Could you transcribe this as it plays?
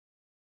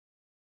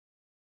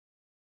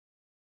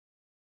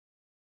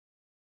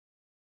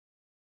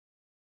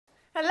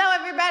Hello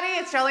everybody,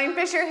 it's Charlene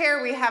Fisher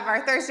here. We have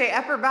our Thursday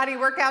upper body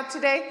workout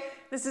today.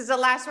 This is the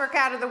last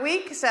workout of the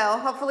week, so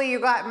hopefully you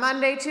got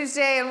Monday,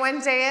 Tuesday, and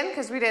Wednesday in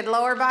because we did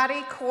lower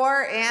body,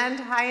 core, and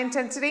high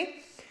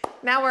intensity.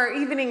 Now we're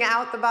evening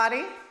out the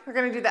body. We're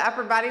going to do the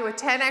upper body with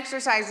 10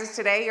 exercises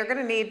today. You're going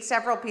to need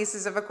several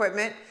pieces of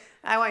equipment.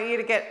 I want you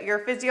to get your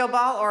physio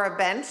ball or a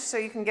bench so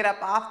you can get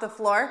up off the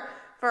floor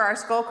for our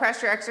skull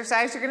crusher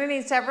exercise. You're going to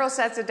need several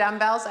sets of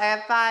dumbbells. I have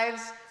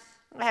 5s,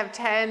 I have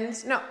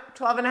 10s, no,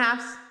 12 and a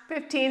halves,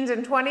 15s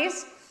and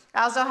 20s.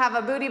 I also have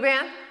a booty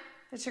band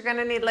that you're going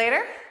to need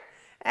later.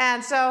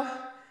 And so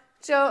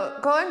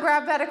go and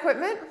grab that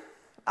equipment.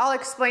 I'll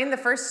explain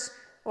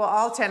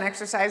all 10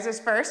 exercises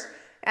first,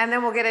 and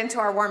then we'll get into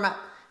our warm-up.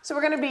 So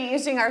we're going to be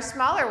using our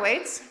smaller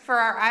weights for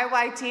our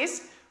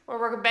IYTs, where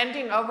we're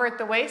bending over at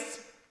the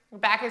waist. The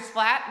back is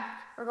flat.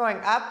 We're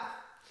going up,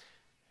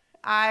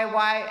 I,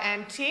 Y,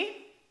 and T.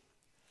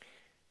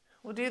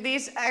 We'll do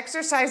these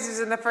exercises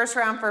in the first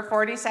round for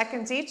 40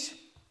 seconds each.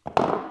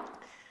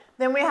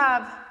 Then we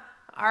have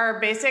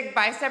our basic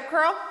bicep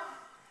curl.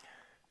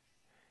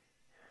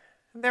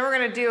 Then we're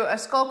going to do a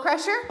skull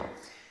crusher,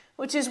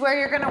 which is where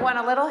you're going to want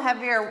a little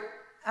heavier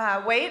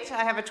weight.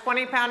 I have a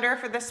 20-pounder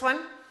for this one.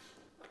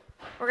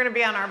 We're going to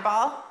be on our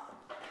ball.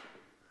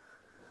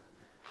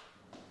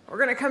 We're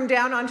going to come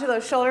down onto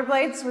those shoulder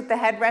blades with the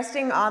head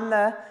resting on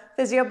the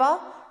physio ball,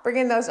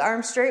 bringing those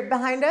arms straight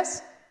behind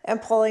us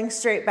and pulling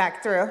straight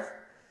back through.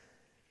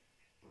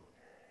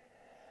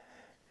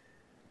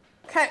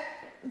 Okay.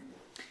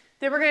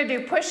 Then we're going to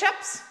do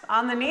push-ups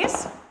on the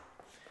knees.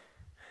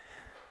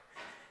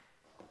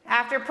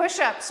 After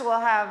push-ups, we'll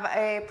have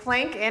a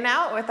plank in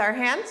out with our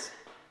hands.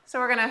 So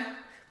we're going to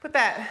put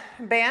that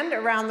band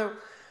around the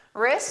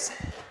wrist.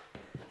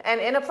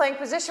 And in a plank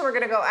position, we're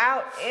going to go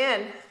out,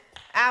 in,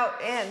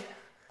 out, in.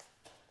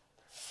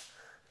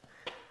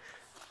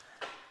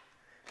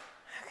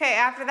 Okay,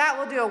 after that,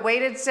 we'll do a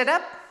weighted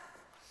sit-up.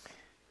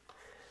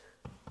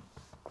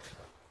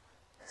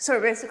 So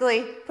we're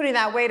basically putting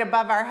that weight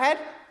above our head,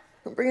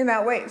 bringing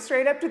that weight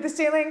straight up to the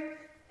ceiling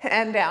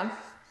and down.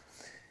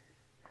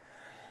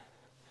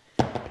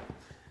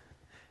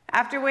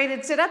 After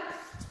weighted sit-up,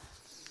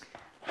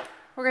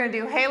 we're going to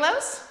do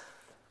halos.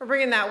 We're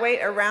bringing that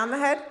weight around the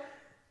head.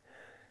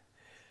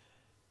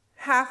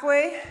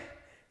 Halfway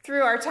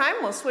through our time,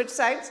 we'll switch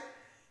sides,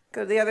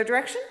 go the other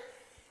direction.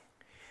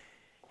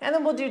 And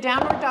then we'll do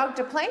downward dog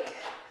to plank.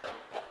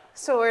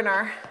 So we're in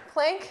our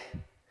plank,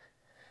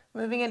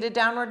 moving into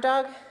downward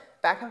dog,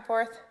 back and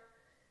forth,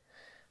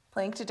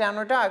 plank to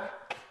downward dog.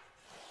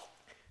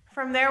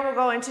 From there, we'll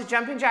go into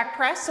jumping jack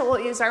press. So we'll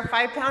use our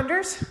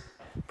 5-pounders.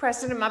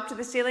 Pressing them up to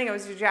the ceiling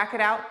as you jack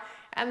it out,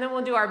 and then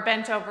we'll do our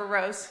bent over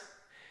rows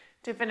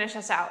to finish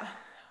us out,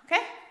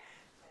 okay?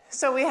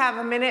 So we have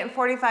 1 minute and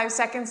 45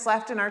 seconds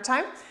left in our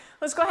time.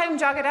 Let's go ahead and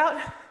jog it out.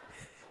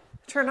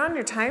 Turn on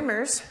your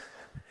timers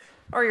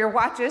or your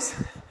watches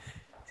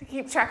to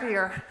keep track of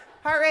your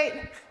heart rate.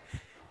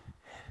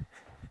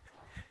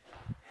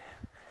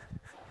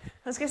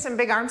 Let's get some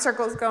big arm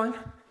circles going.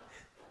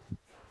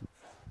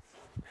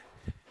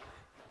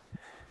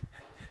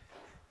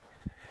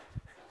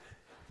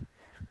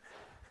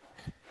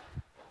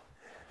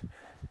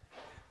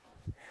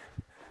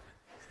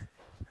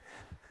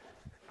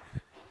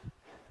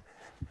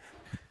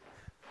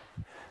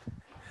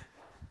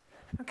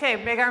 Okay,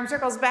 big arm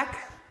circles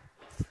back.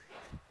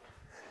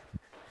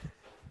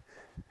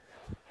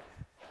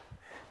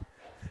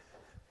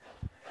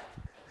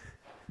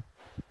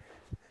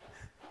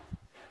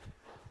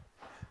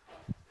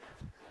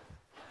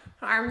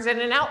 Arms in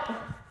and out.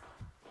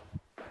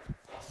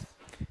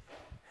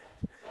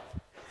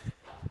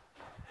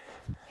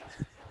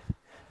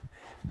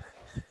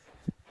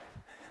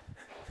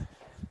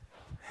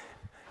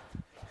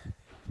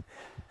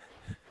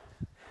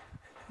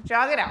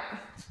 Jog it out.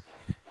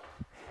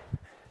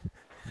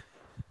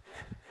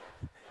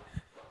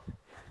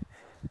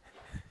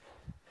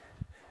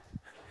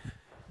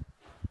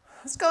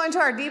 Let's go into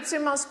our deep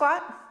sumo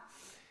squat.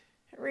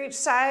 Reach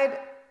side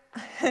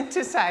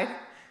to side.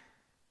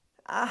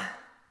 All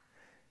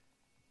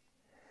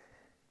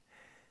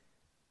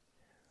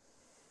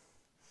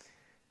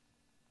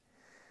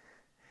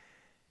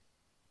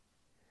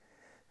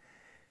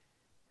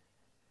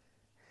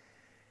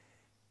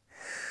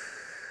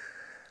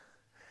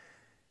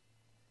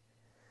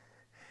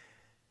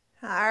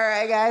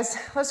right, guys,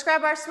 let's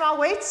grab our small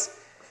weights.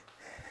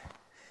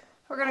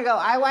 We're gonna go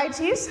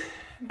IYTs,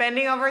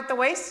 bending over at the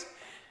waist.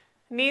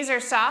 Knees are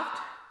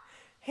soft,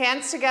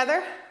 hands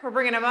together. We're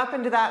bringing them up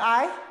into that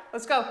I.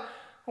 Let's go.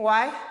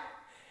 Y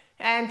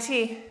and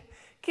T.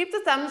 Keep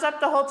the thumbs up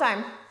the whole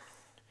time.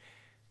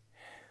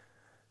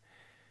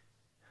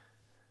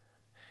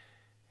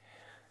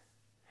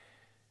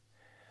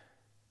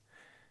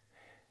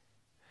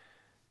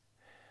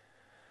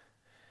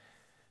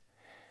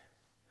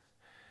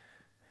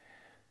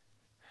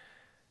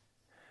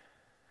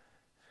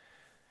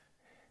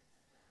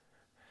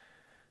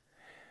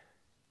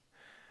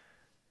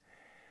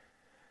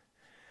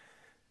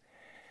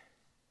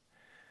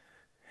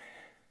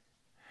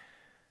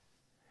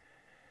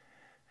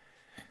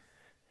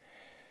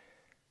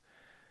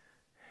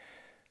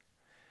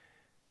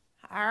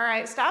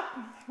 might stop.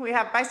 We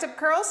have bicep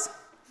curls.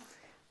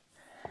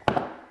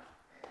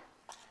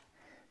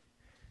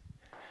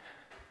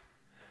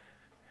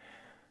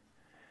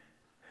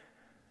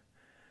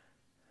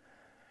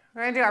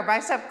 We're gonna do our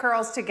bicep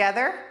curls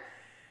together.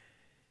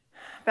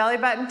 Belly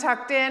button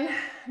tucked in,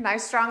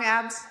 nice strong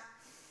abs.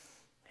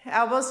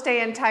 Elbows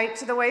stay in tight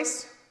to the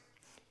waist,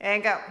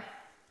 and go.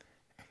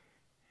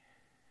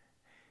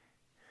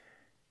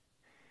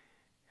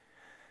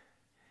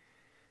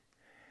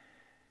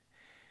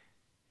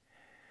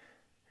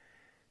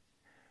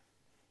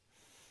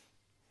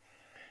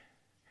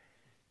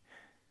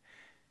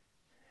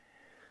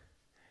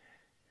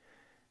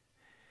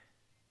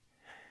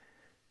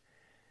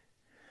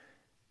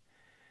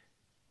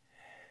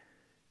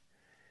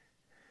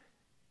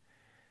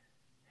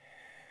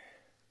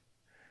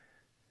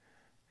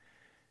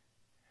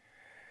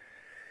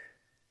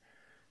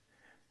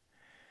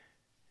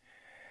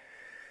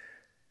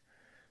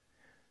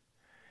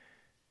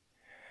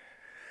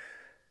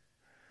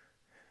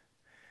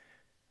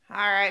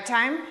 All right,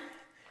 time.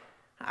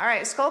 All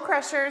right, skull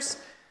crushers.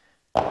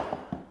 We're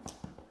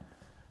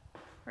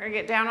gonna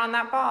get down on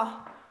that ball.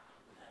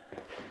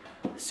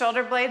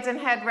 Shoulder blades and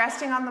head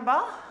resting on the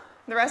ball.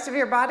 The rest of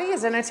your body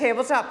is in a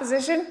tabletop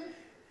position,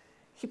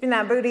 keeping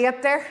that booty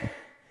up there.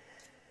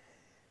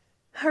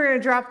 We're gonna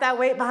drop that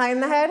weight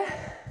behind the head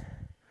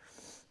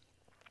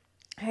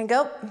and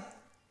go.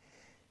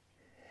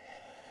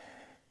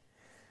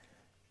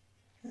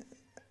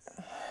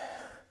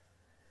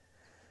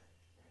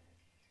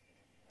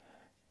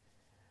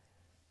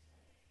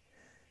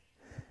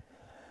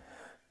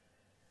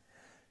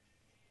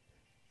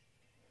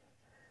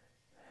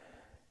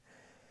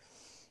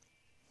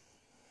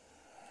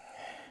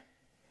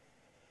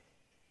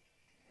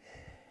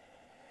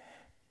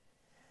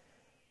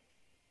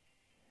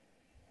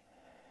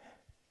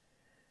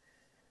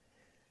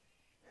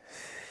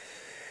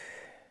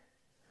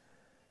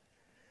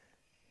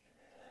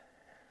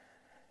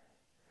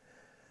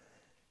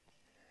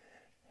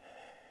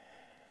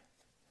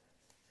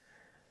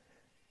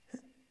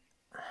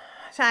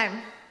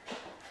 Time.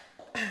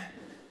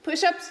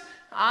 Push-ups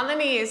on the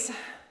knees.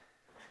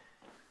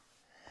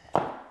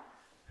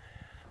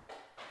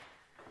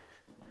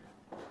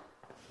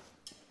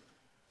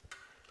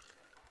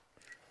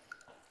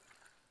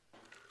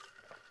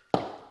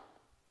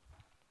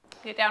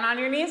 Get down on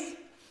your knees.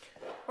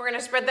 We're going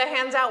to spread the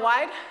hands out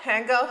wide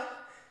and go.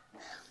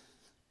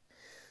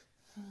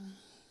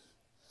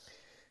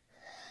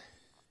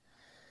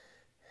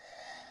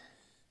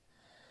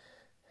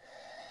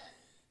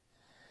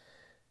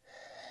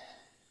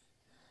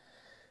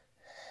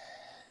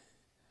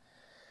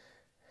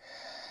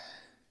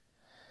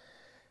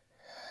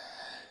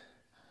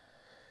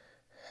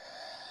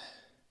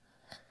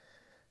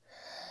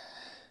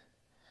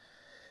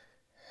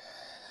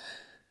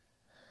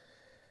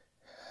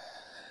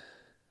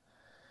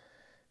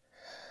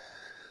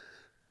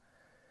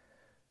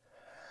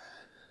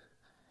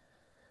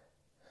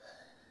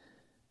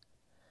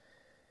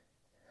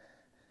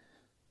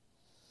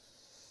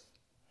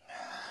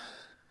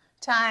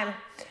 Time.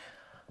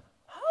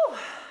 Oh,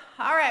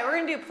 all right, we're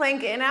gonna do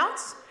plank in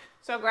outs.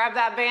 So grab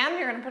that band,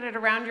 you're gonna put it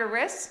around your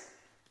wrist.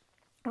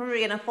 We're gonna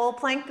be in a full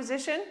plank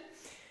position.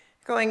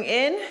 Going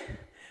in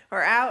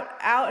or out,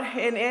 out,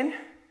 in.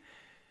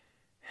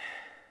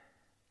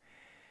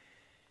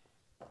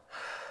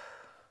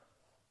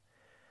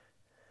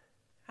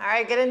 All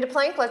right, get into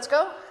plank, let's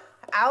go.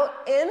 Out,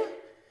 in.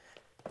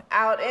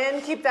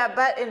 Keep that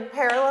butt in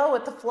parallel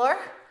with the floor.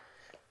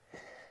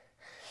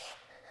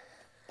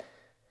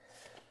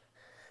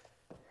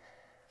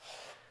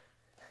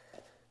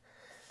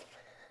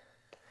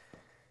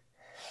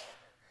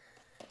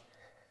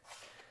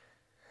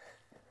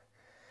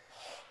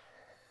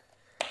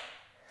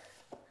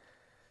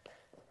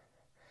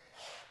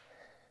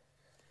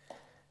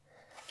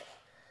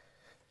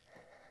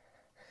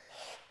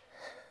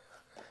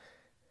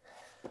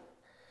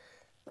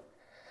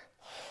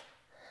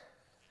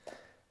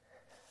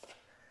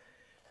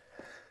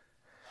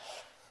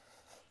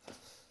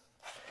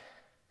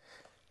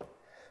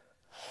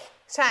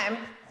 Time.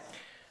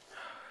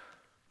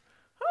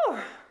 Whew.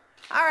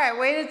 All right,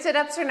 weighted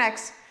sit-ups are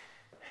next.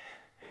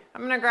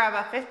 I'm gonna grab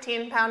a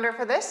 15-pounder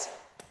for this.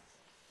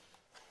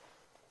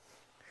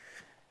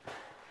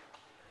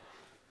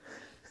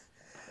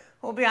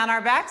 We'll be on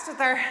our backs with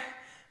our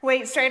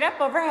weight straight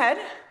up overhead.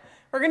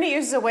 We're gonna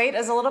use the weight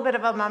as a little bit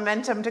of a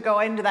momentum to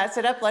go into that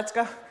sit-up. Let's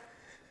go.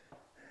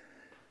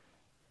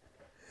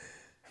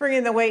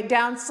 Bringing the weight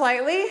down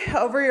slightly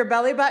over your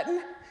belly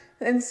button,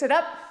 then sit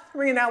up.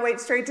 Bringing that weight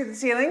straight to the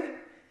ceiling.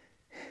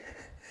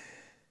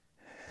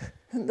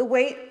 The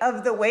weight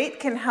of the weight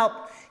can help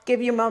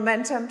give you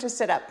momentum to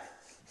sit up.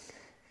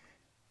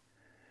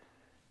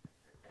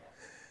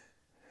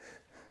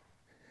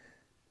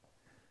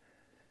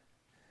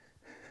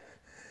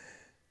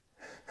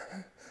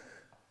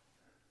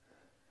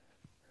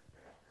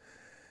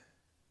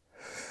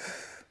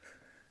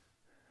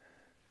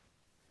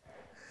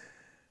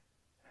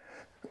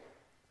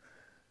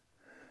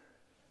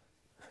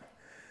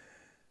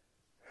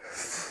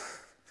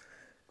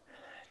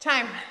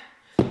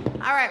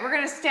 right, we're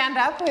gonna stand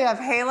up. We have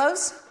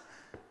halos.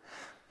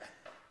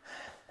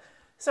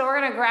 So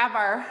we're gonna grab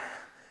our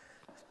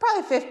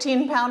probably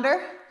 15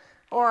 pounder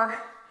or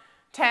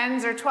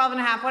 10s or 12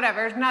 and a half,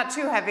 whatever, not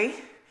too heavy.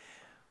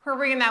 We're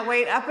bringing that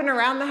weight up and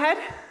around the head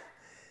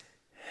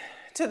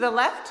to the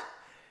left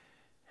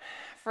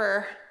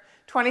for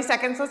 20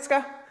 seconds, let's go.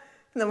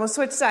 And then we'll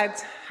switch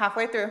sides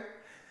halfway through.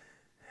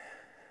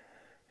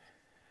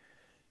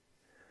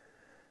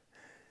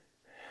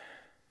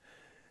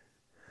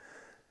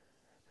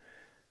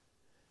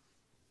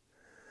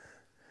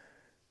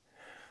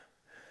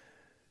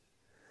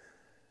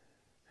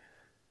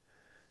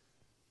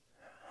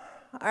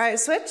 All right,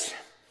 switch.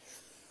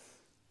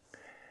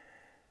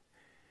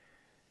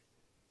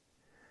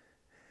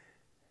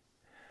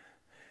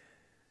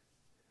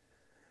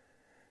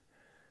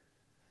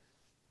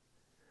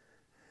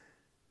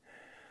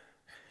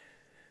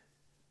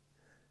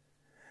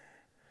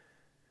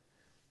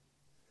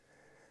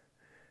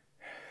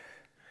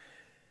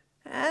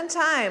 And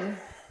time.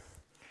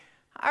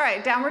 All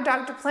right, downward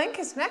dog to plank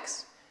is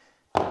next.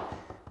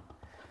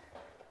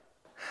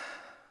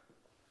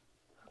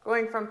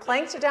 Going from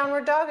plank to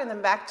downward dog and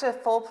then back to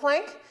full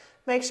plank.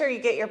 Make sure you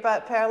get your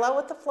butt parallel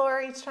with the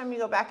floor each time you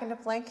go back into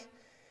plank.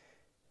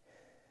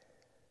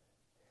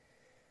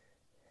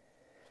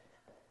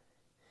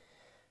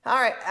 All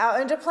right, out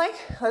into plank,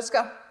 let's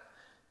go.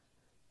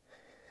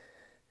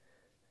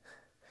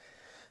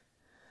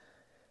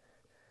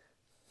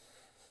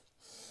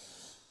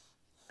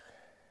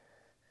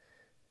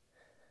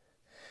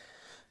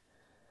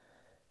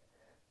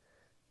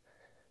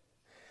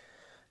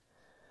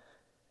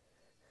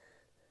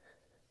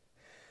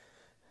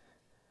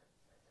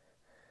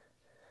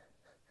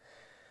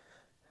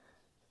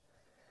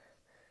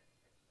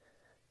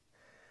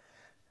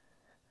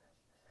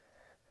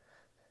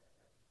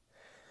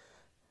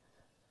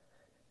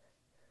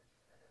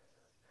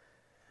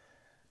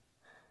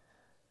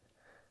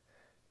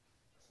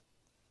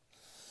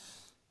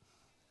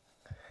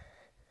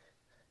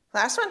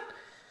 Last one.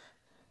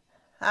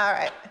 All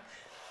right.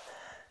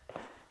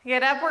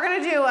 Get up, we're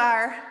gonna do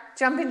our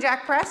jumping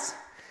jack press.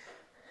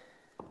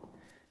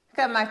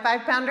 Got my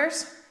 5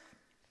 pounders.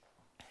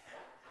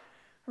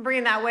 I'm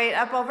bringing that weight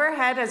up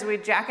overhead as we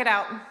jack it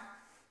out.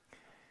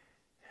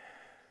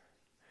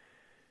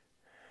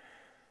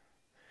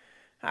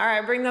 All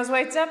right, bring those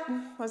weights up,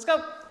 let's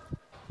go.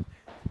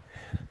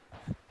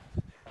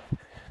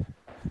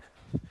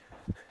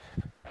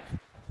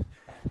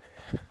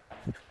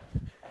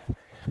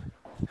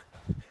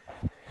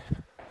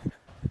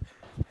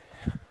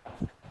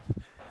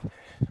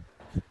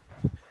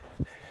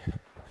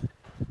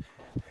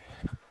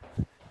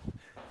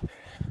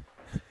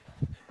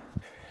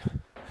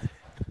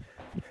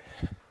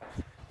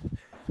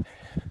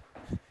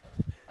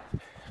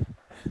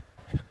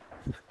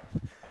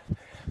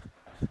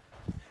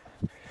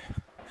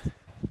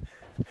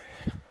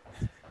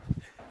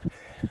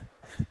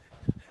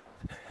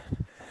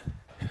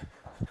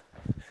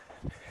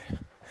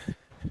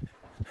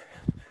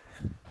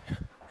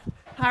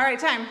 All right,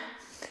 time.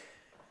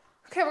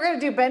 Okay, we're gonna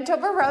do bent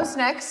over rows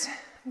next.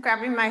 I'm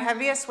grabbing my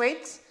heaviest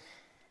weights.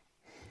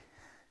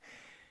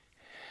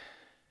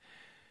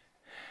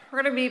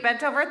 We're gonna be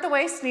bent over at the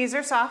waist, knees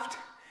are soft.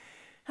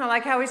 I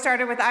like how we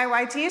started with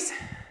IYTs.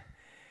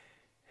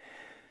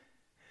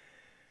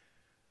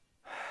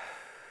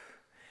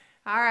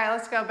 All right,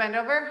 let's go, bend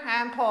over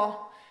and pull.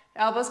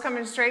 Elbows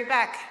coming straight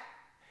back.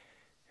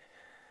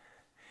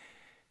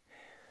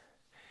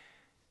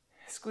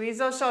 Squeeze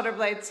those shoulder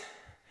blades.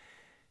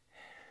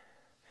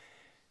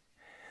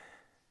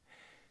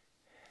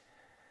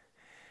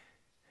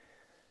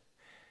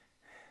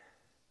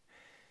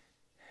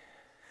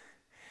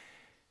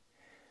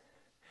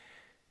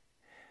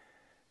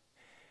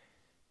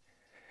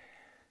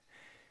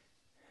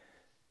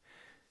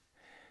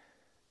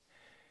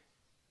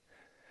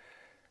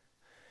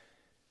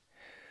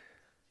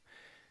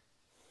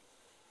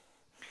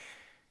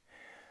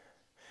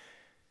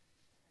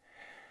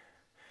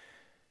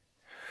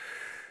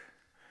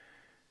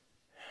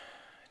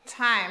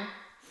 Time.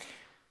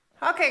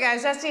 Okay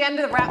guys, that's the end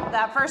of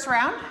that first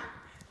round.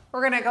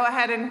 We're gonna go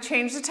ahead and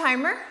change the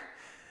timer.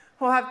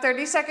 We'll have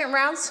 30-second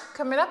rounds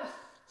coming up.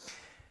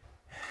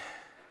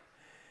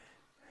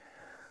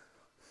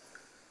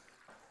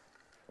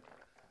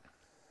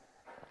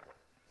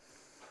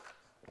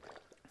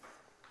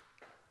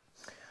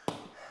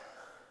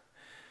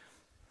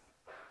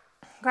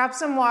 Grab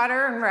some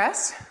water and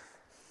rest.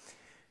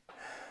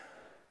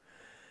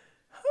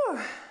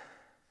 Whew.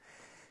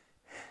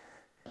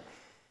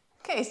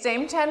 Okay,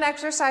 same 10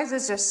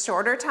 exercises, just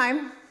shorter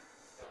time.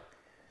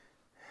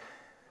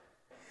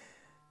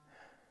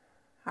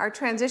 Our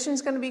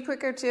transition's gonna be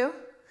quicker too.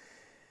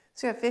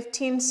 So you have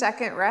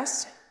 15-second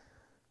rest.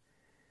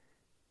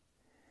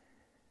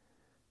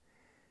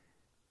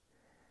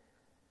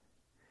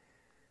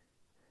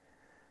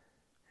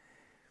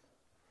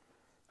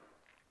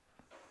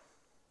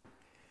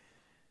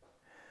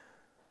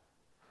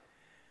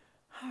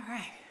 All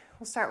right,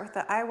 we'll start with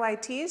the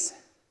IYTs.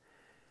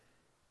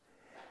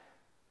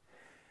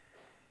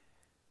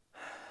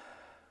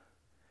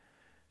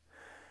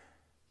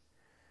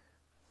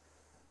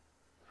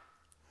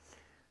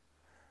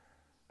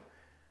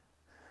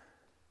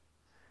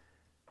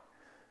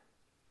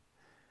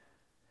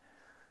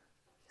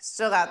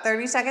 Still got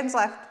 30 seconds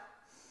left.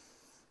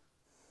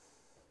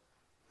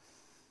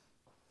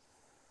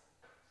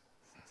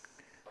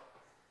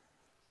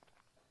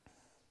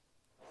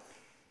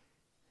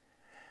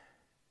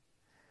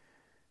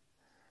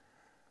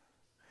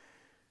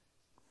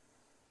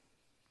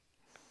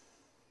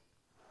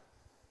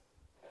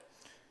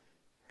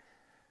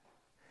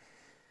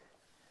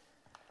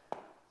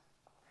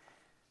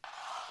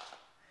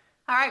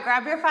 All right,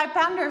 grab your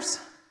 5-pounders.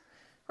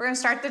 We're gonna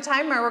start the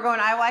timer. We're going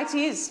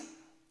IYTs.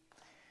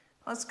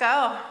 Let's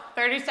go,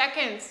 30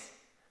 seconds.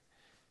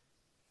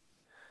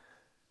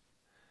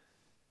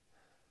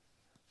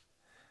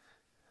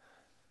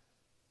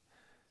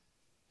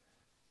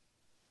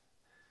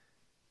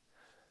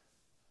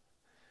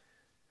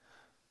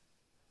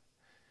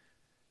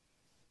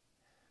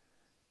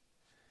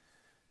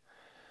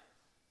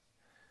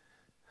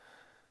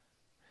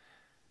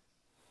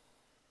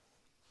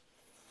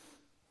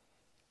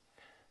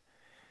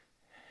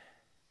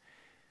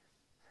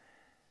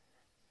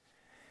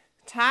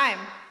 Time.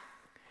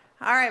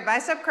 All right,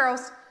 bicep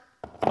curls.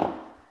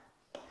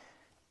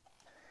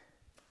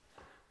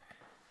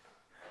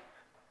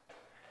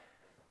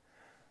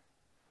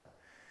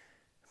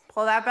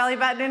 Pull that belly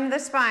button into the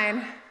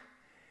spine.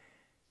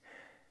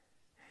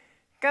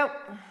 Go.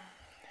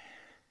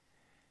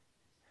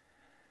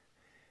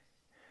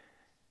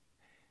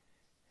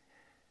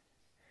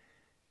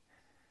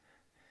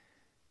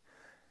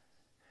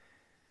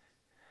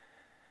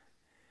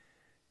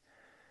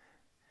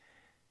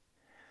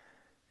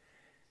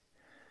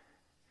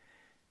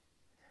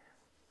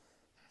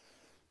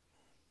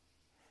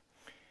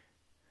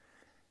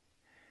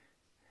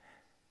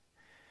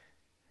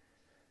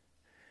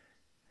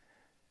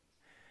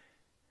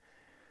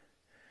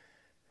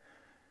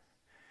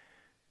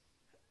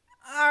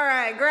 All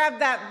right, grab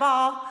that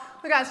ball.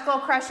 We got skull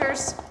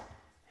crushers.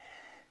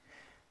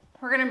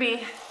 We're gonna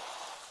be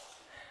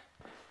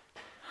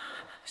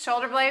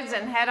shoulder blades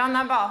and head on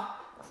that ball.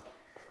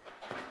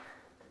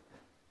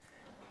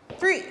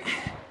 3,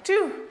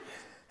 2,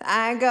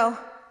 and go.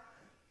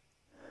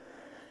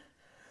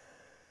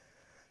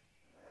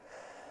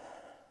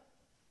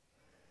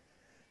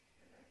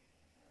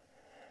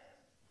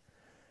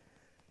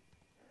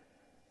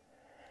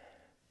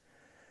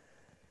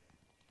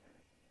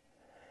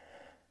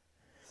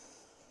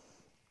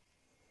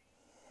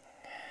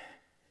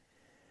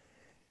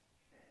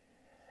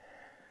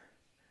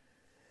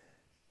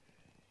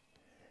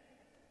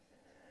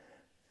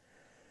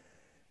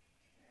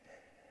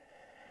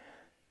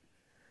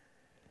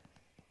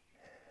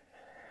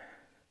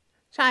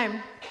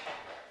 Time.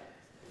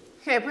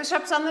 Okay,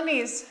 push-ups on the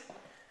knees.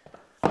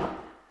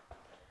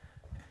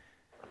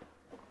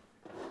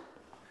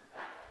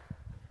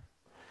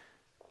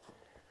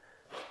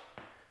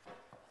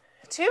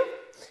 2,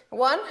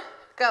 1,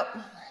 go.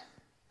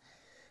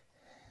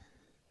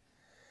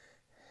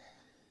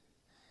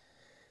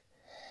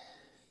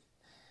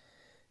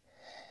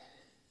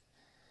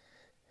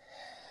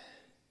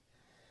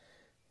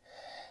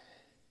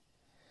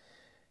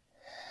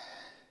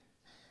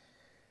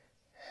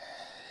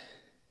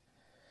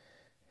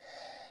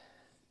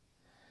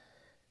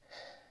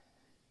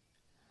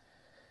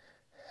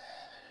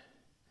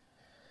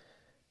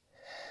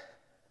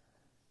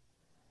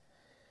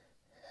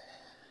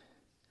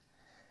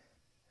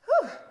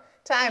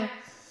 Time.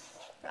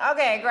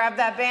 Okay, grab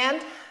that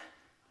band.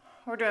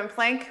 We're doing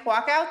plank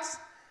walkouts.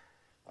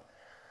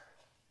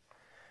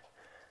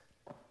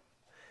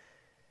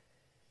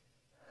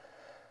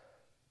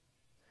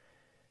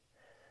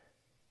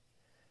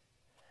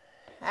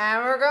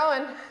 And we're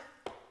going.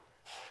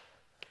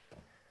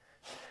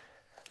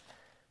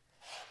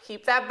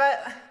 Keep that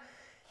butt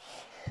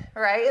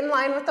right in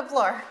line with the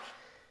floor.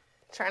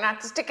 Try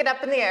not to stick it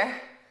up in the air.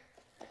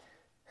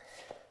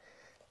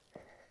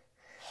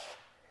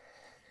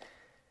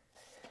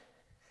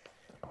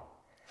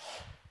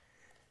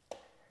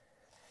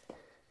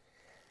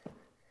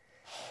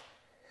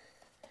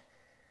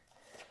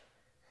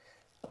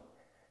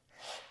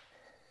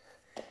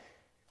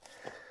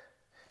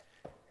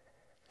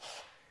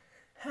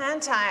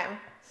 And time.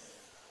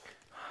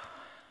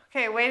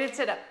 Okay, weighted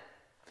sit up.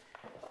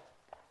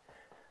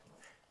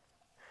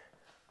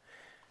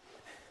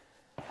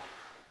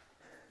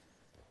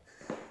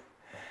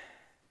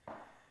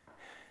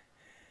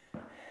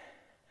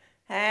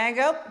 And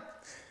go.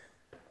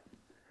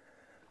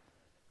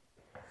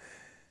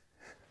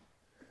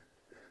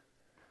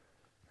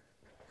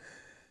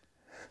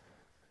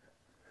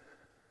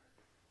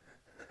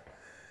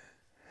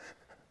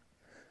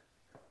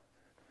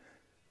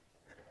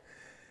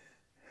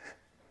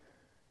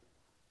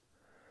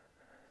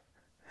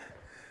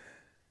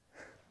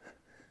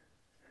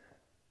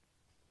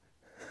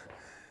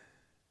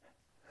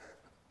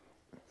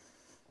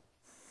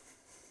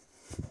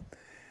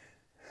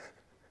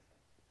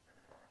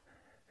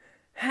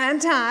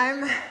 And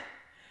time.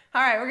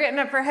 All right, we're getting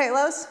up for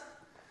halos.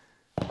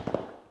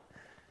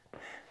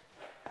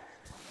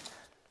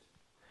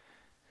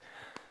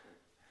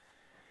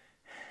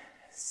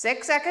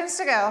 Six seconds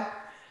to go.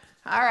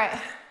 All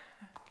right,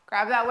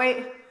 grab that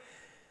weight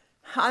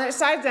Other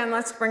side then,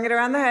 let's bring it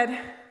around the head.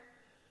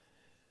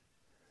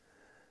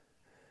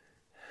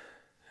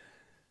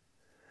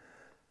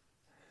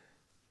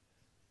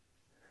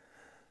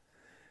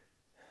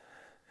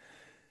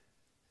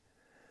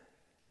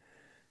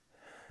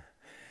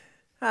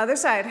 Other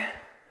side.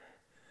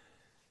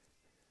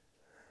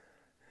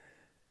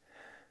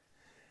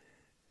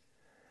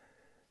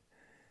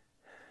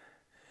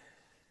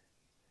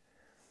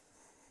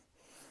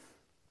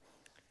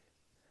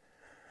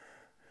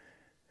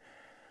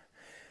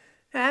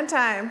 And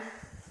time.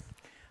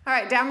 All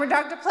right, downward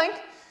dog to plank.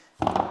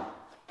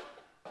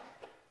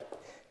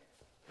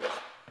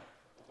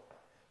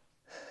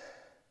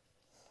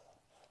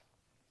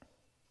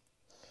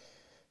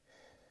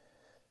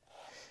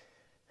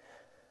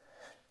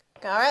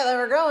 All right, then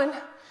we're going.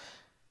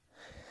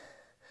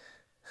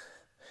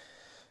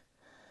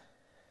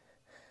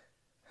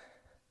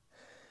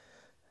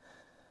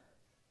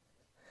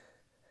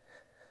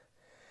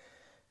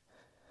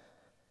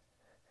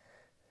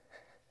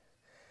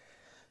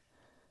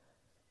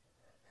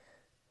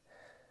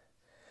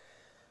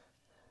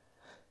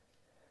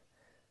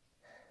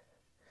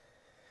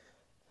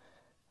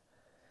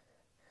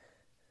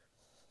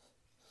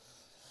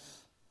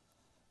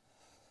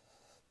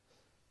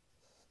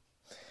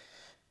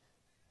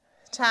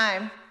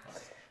 Time.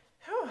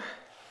 Whew.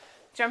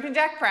 Jumping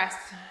jack press.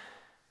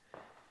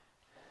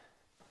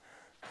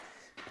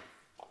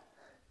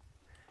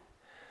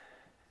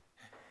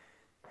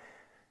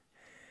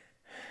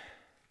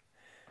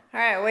 All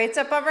right, weights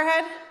up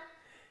overhead,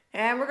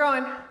 and we're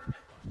going.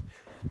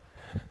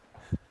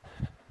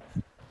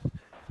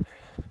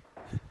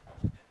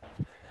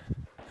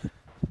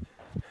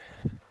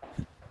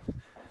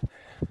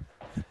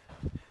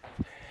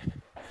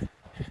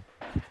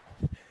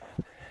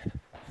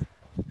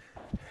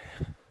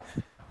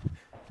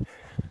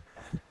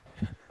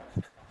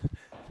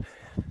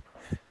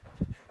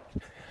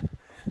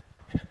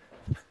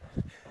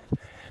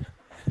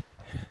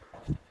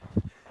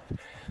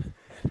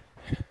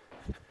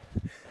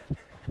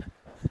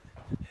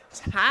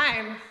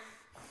 Time.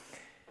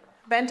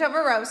 Bent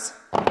over rows.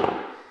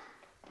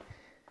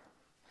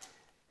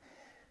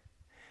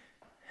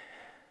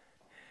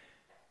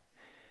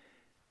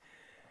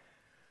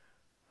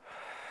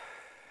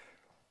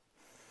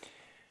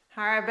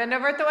 All right, bend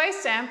over at the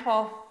waist and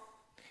pull.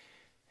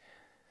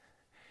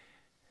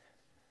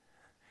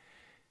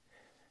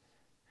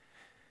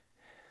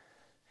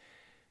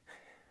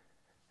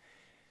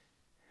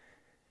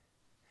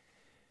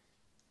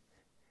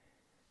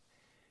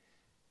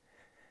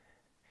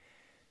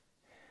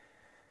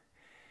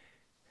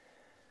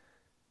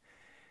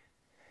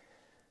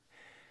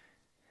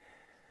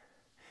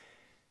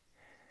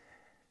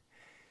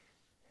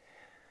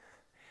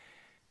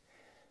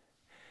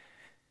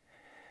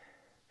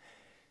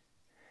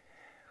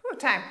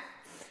 Time.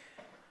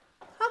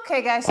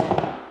 Okay, guys,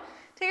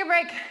 take a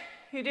break.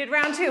 You did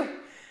round 2.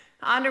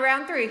 On to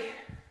round 3.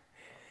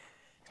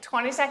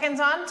 20 seconds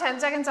on, 10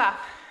 seconds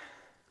off.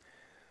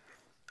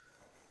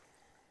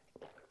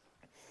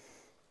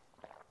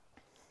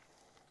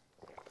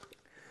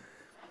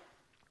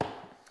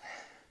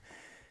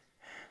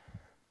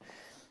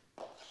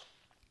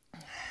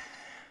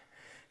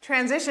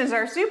 Transitions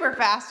are super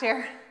fast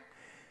here,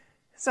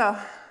 so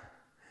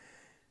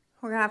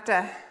we're gonna have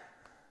to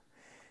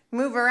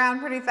move around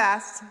pretty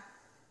fast.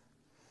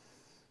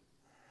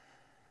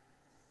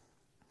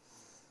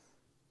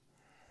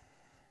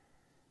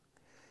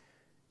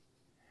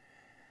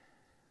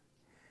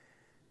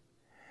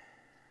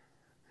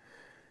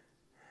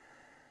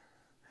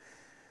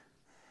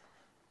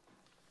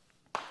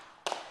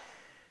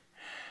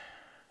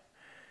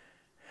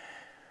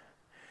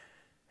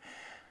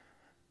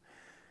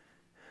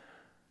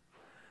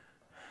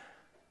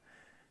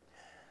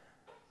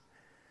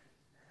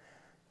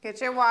 Get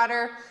your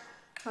water.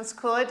 Let's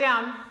cool it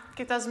down.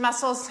 Get those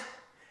muscles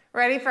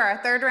ready for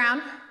our 3rd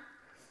round.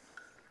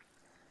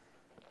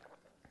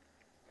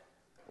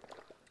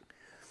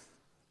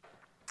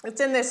 It's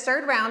in this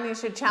 3rd round, you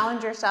should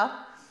challenge yourself.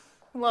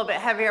 A little bit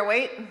heavier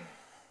weight.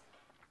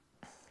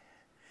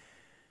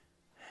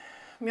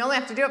 You only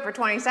have to do it for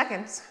 20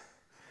 seconds.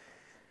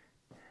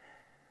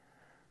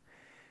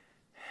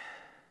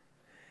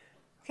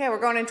 Okay, we're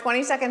going in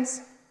 20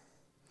 seconds.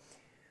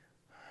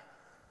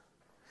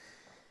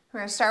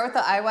 We're going to start with the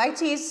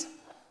IYTs.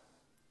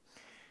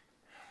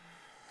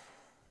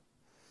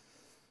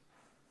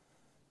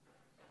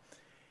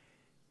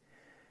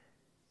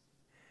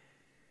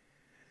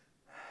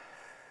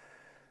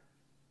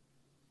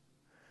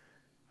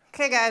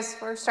 Okay, guys,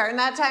 we're starting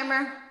that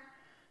timer.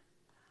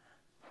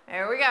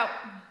 There we go.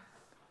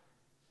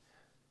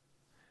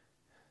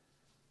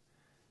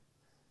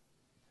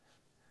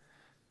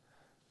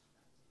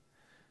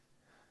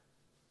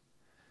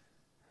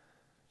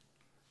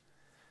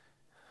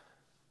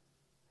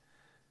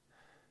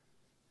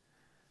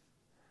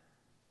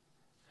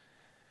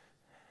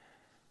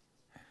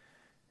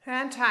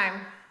 And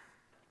time.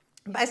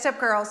 Bicep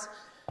curls.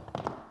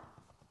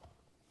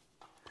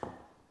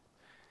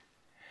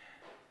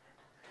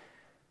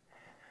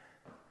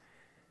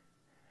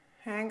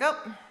 And go.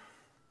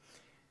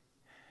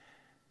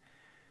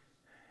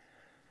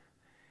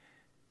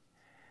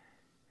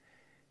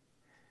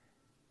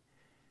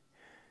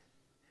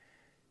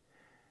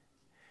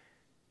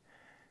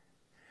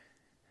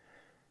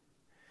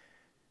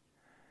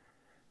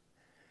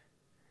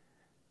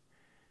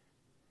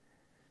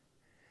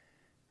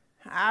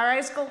 All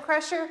right, skull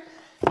crusher.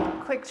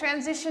 Quick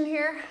transition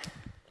here.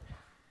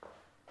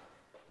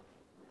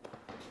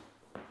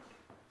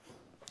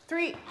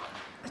 3,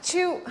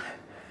 2,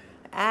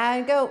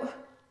 and go.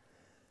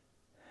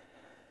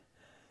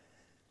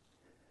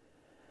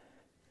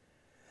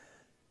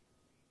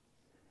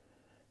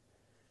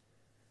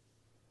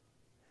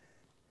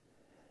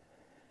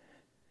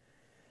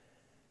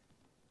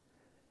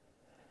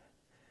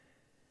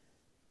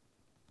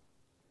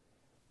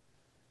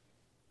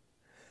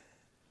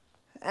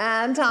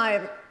 And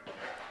time.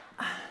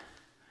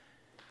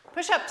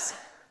 Push-ups.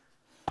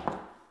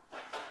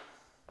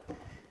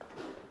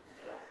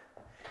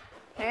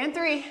 And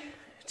 3,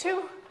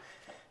 2,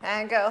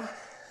 and go.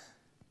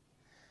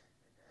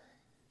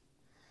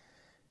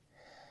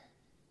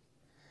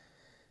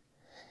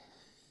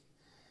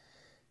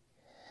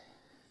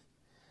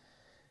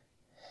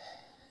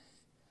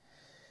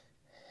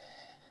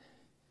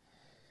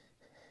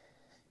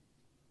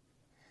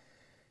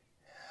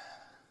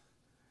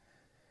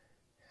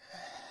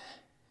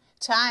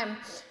 Time.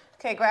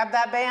 Okay, grab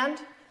that band,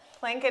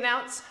 plank and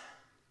outs.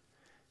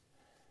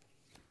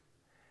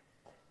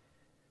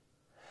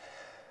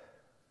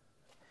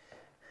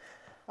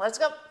 Let's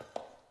go.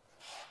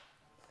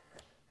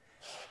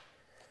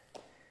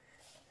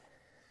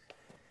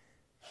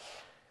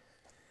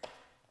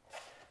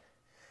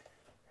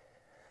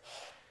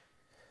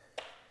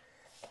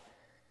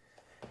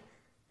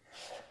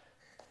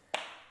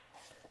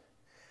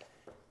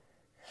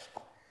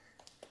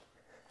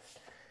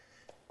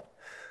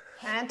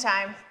 And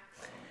time.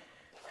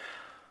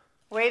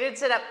 Weighted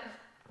sit up.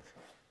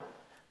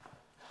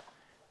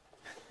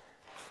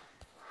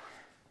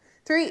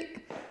 3,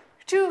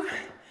 2,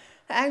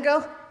 and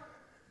go.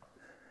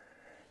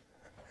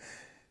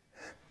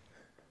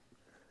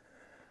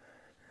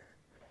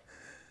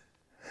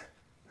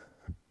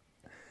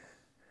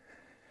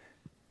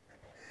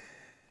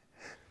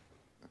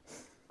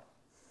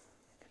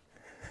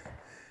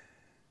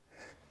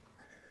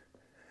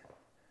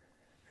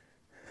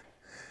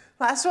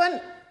 Last one.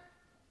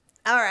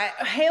 All right,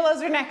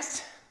 halos are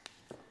next.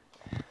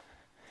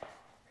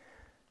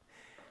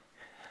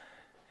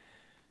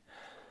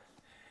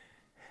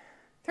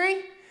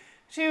 3,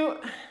 2,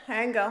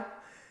 and go.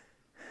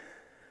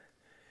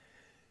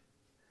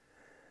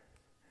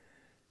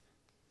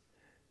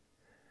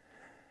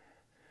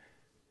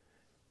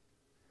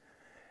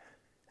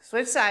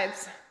 Switch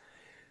sides.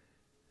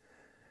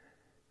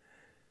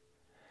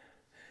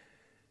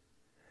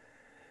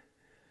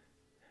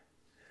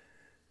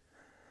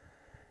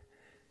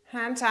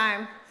 And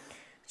time.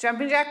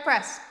 Jumping jack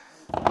press.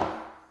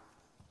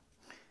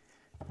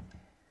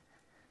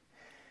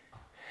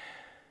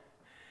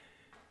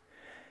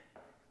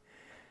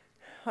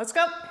 Let's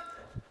go.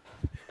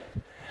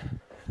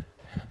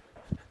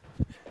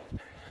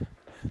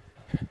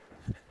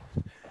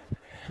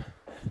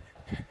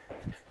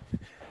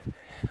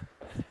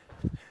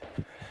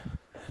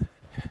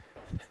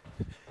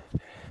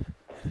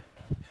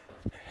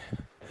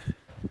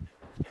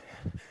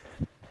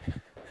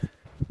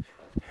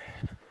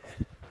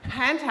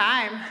 And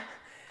time.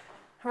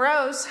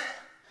 Rows.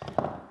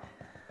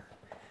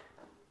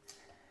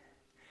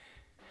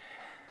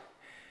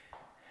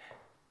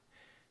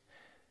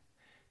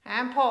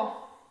 And pull.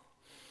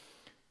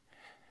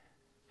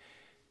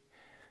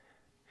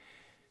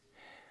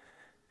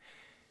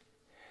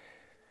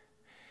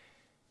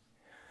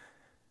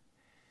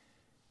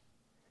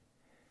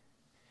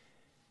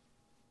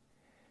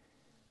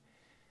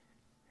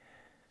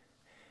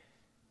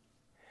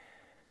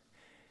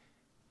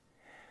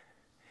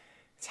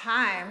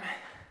 Time.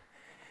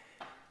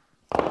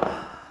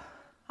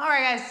 All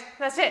right, guys,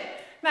 that's it.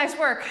 Nice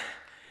work.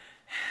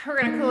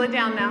 We're gonna cool it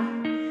down now.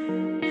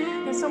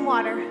 Get some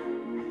water.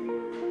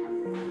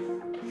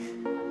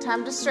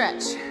 Time to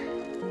stretch.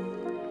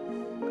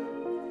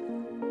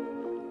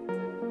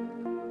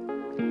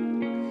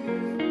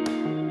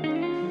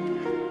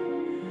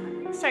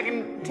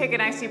 Take a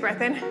nice deep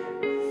breath in.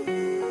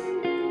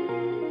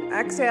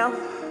 Exhale.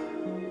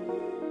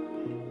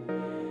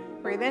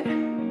 Breathe in.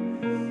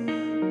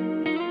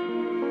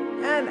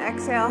 And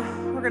exhale.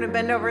 We're gonna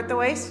bend over at the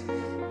waist.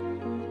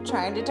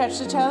 Trying to touch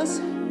the toes.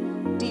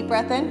 Deep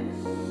breath in.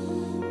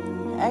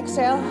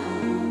 Exhale.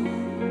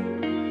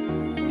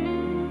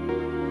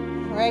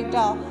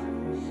 Ragdoll.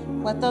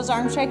 Let those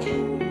arms shake.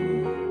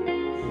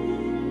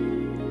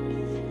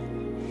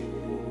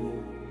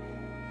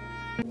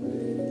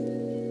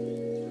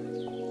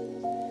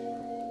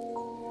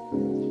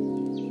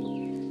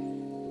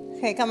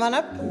 Okay, come on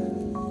up.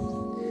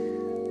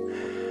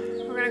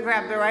 We're gonna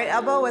grab the right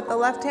elbow with the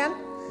left hand,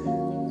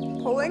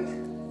 pulling.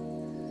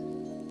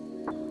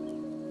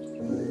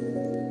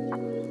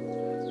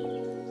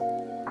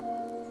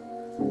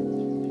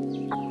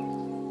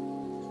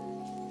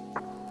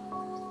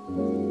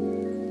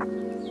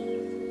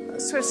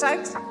 Switch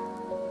sides.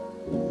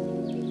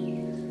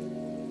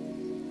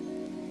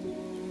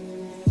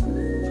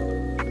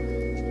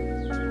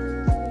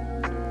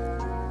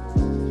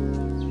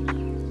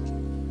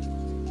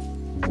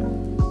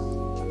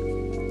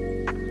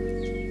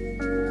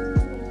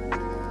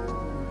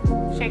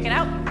 Shake it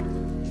out.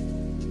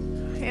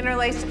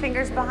 Interlace the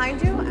fingers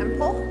behind you and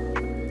pull.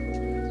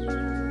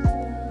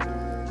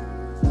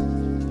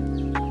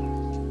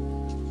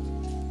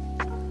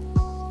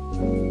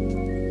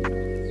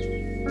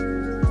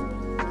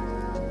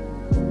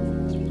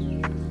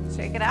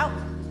 Shake it out.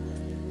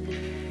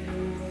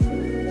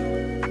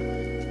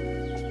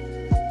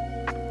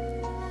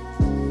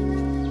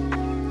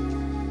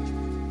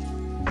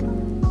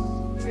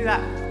 Do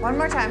that one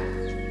more time.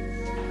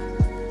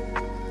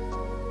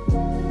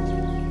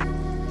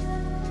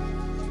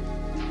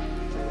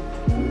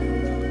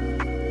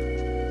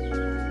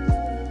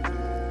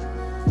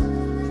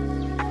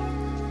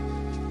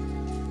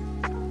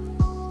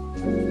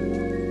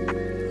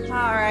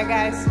 All right,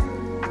 guys.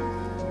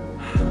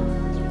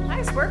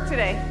 Nice work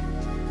today.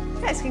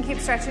 You guys can keep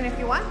stretching if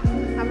you want.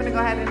 I'm gonna go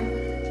ahead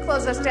and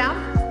close us down.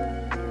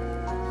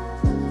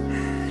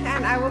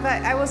 And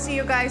I will see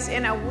you guys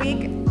in a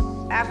week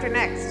after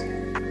next.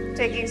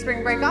 Taking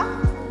spring break off,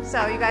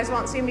 so you guys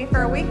won't see me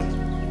for a week,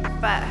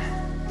 but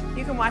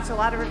you can watch a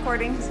lot of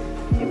recordings.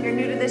 If you're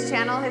new to this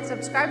channel, hit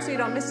subscribe so you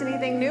don't miss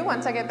anything new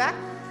once I get back.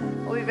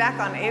 We'll be back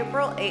on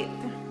April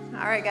 8th.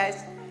 All right,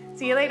 guys.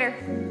 See you later.